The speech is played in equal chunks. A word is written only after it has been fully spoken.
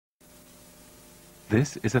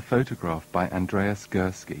This is a photograph by Andreas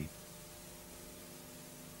Gursky.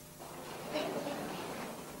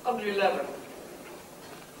 111.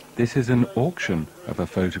 This is an auction of a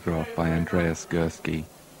photograph by Andreas Gursky.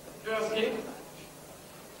 Gursky,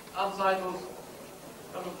 untitled,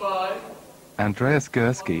 number 5. Andreas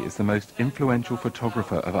Gursky is the most influential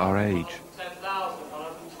photographer of our age. 10,000,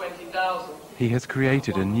 120,000. He has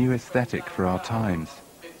created a new aesthetic for our times.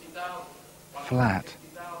 50,000. Flat,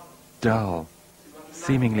 dull,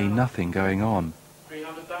 seemingly nothing going on,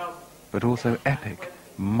 300,000. but also epic,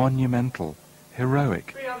 monumental,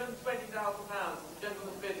 heroic, 320,000 pounds.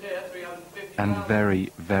 Gentleman's bid here, 350,000. and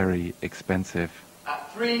very, very expensive.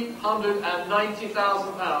 At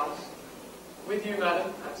 390,000 pounds. With you,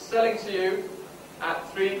 madam, and selling to you at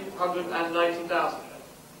 390,000.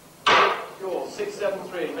 Yours,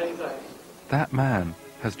 673. Many thanks. That man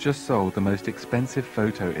has just sold the most expensive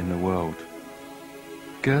photo in the world.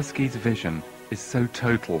 Gursky's vision is so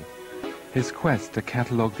total, his quest to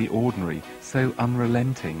catalogue the ordinary so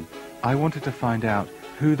unrelenting. I wanted to find out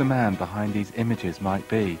who the man behind these images might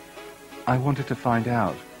be. I wanted to find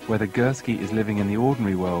out whether Gursky is living in the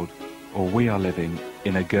ordinary world or we are living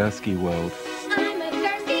in a Gursky world. I'm a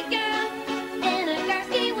Gursky girl in a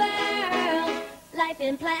Gursky world. Life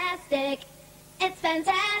in plastic, it's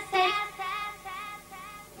fantastic.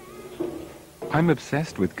 I'm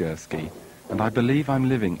obsessed with Gursky, and I believe I'm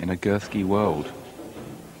living in a Gursky world.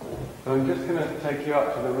 So I'm just going to take you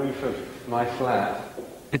up to the roof of my flat.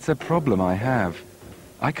 It's a problem I have.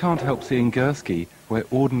 I can't help seeing Gursky where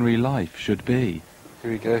ordinary life should be.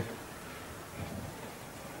 Here we go.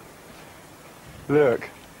 Look.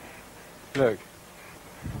 Look.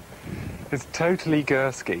 It's totally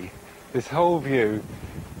Gursky. This whole view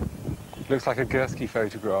looks like a Gursky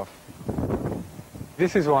photograph.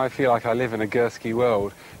 This is why I feel like I live in a Gursky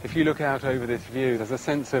world. If you look out over this view, there's a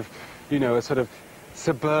sense of, you know, a sort of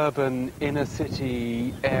suburban inner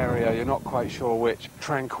city area, you're not quite sure which,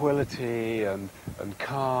 tranquility and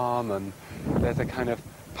calm, and there's a kind of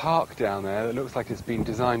park down there that looks like it's been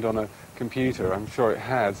designed on a computer. I'm sure it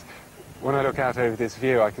has. When I look out over this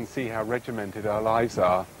view, I can see how regimented our lives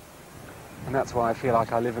are, and that's why I feel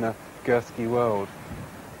like I live in a Gursky world.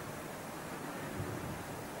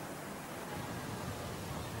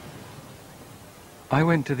 I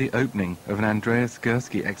went to the opening of an Andreas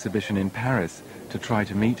Gursky exhibition in Paris to try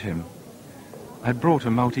to meet him. I'd brought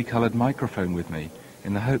a multicoloured microphone with me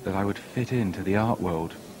in the hope that I would fit into the art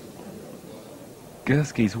world.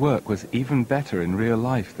 Gursky's work was even better in real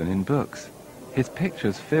life than in books. His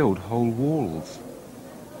pictures filled whole walls.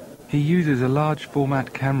 He uses a large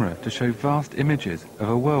format camera to show vast images of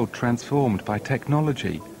a world transformed by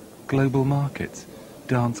technology, global markets,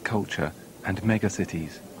 dance culture and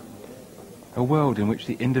megacities. A world in which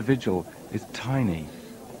the individual is tiny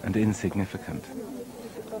and insignificant.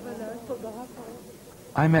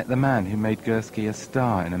 I met the man who made Gursky a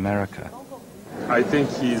star in America. I think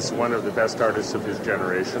he's one of the best artists of his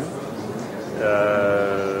generation.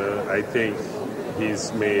 I think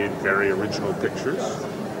he's made very original pictures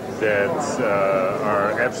that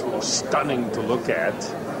are absolutely stunning to look at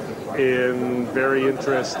and very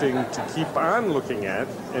interesting to keep on looking at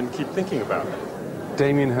and keep thinking about.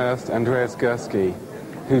 Damien Hirst, Andreas Gursky,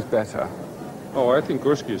 who's better? Oh, I think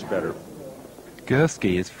Gursky is better.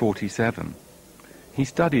 Gursky is 47. He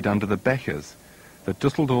studied under the Bechers, the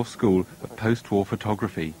Dusseldorf School of Post-War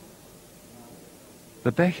Photography.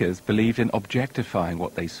 The Bechers believed in objectifying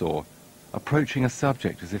what they saw, approaching a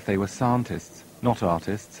subject as if they were scientists, not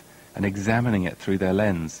artists, and examining it through their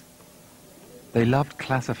lens. They loved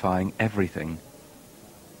classifying everything.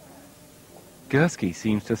 Gursky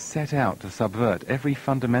seems to set out to subvert every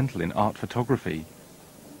fundamental in art photography.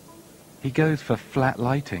 He goes for flat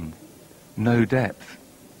lighting, no depth,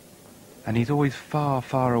 and he's always far,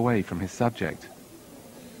 far away from his subject.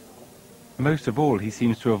 Most of all, he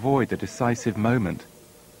seems to avoid the decisive moment,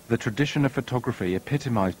 the tradition of photography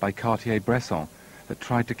epitomized by Cartier-Bresson that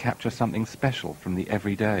tried to capture something special from the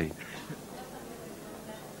everyday.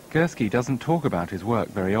 Gursky doesn't talk about his work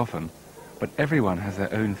very often, but everyone has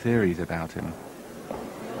their own theories about him.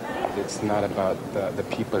 It's not about the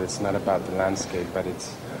people, it's not about the landscape, but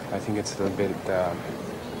I think it's a little bit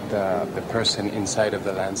the person inside of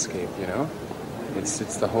the landscape, you know?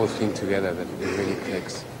 It's the whole thing together that it really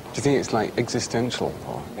clicks. Do you think it's like existential?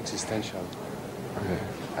 Or? Existential. Okay.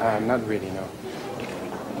 Not really, no.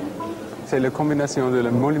 C'est la combinaison de le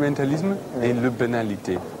monumentalisme et la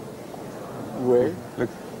banalité. Oui.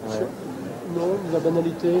 Non, la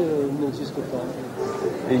banalité n'existe pas.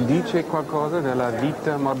 E dice qualcosa della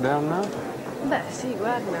vita moderna? Beh, sì,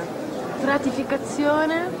 guarda.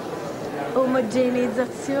 Stratificazione,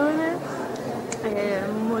 omogeneizzazione,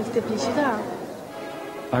 Molteplicità.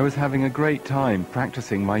 I was having a great time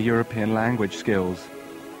practicing my European language skills,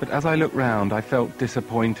 but as I looked round, I felt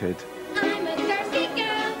disappointed. I'm a Gursky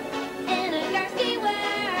girl in a Gursky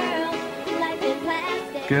world. Life in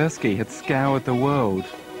plastic. Gursky had scoured the world,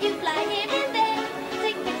 You fly here and there,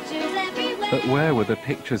 take pictures everywhere. but where were the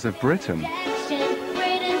pictures of Britain?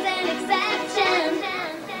 Britain's an exception.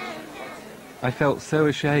 I felt so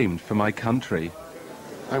ashamed for my country.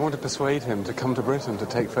 I want to persuade him to come to Britain to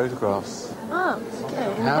take photographs. Oh,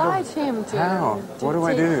 okay. How do- Invite him to, how? to What do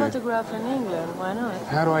I take do? a photograph in England. Why not?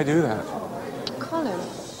 How do I do that? Call him.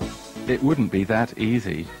 It wouldn't be that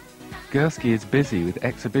easy. Gursky is busy with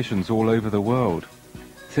exhibitions all over the world.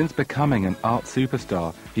 Since becoming an art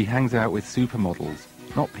superstar, he hangs out with supermodels,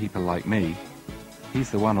 not people like me. He's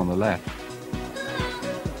the one on the left.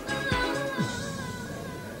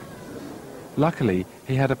 Luckily,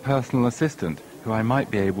 he had a personal assistant who I might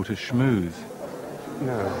be able to schmooze.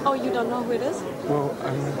 No. Oh, you don't know who it is? Well,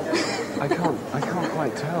 I can't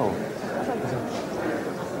quite tell.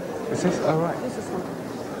 Is this, oh right. This is him.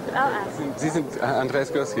 But I'll ask. Sie sind Andreas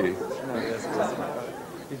Gursky.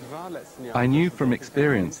 I knew from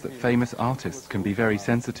experience that famous artists can be very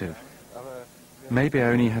sensitive. Maybe I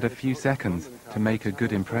only had a few seconds to make a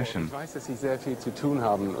good impression. Ich weiß, dass Sie sehr viel zu tun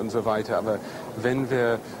haben und so weiter, aber wenn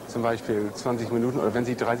wir zum Beispiel 20 Minuten oder wenn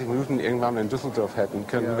Sie 30 Minuten irgendwann in Düsseldorf hätten,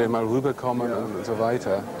 könnten wir mal rüberkommen und so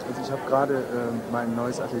weiter. Also ich habe gerade mein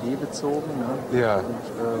neues Atelier bezogen, ne? Ja. Und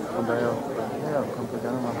von daher, ja, kommt wir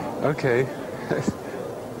gerne mal. Okay.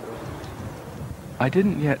 I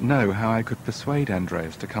didn't yet know how I could persuade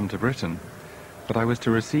Andreas to come to Britain, but I was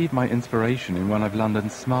to receive my inspiration in one of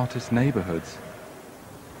London's smartest neighbourhoods.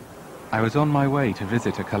 I was on my way to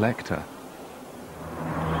visit a collector.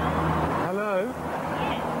 Hello?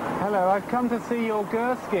 Hello, I've come to see your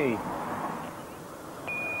Gursky.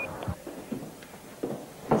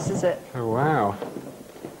 This is it. Oh wow.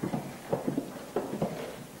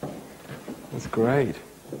 That's great.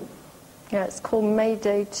 Yeah, it's called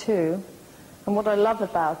Mayday 2. And what I love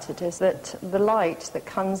about it is that the light that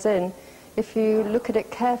comes in, if you look at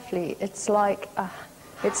it carefully, it's like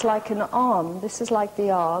an arm. This is like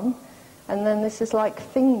the arm, and then this is like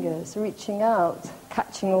fingers reaching out,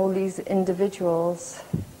 catching all these individuals,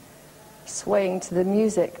 swaying to the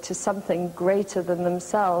music, to something greater than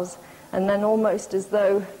themselves, and then almost as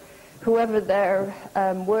though whoever they're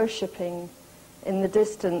worshipping in the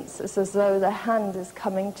distance, it's as though their hand is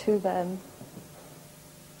coming to them.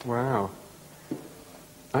 Wow.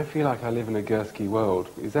 I feel like I live in a Gursky world.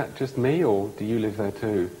 Is that just me, or do you live there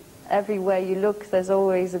too? Everywhere you look, there's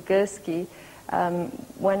always a Gursky.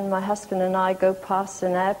 When my husband and I go past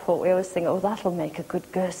an airport, we always think, oh, that'll make a good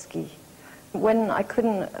Gursky. When I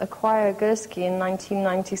couldn't acquire a Gursky in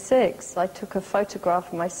 1996, I took a photograph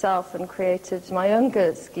of myself and created my own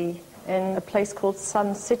Gursky in a place called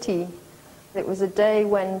Sun City. It was a day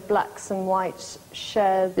when blacks and whites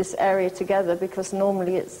share this area together because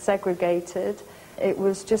normally it's segregated. It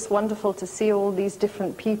was just wonderful to see all these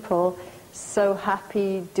different people so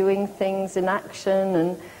happy doing things in action,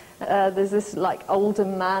 and there's this like older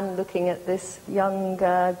man looking at this young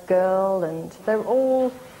girl, and they're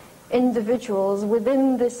all individuals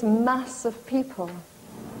within this mass of people.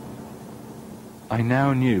 I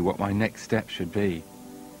now knew what my next step should be.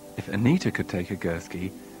 If Anita could take a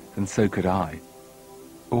Gursky, then so could I.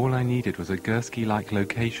 All I needed was a Gursky-like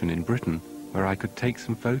location in Britain where I could take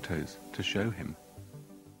some photos to show him.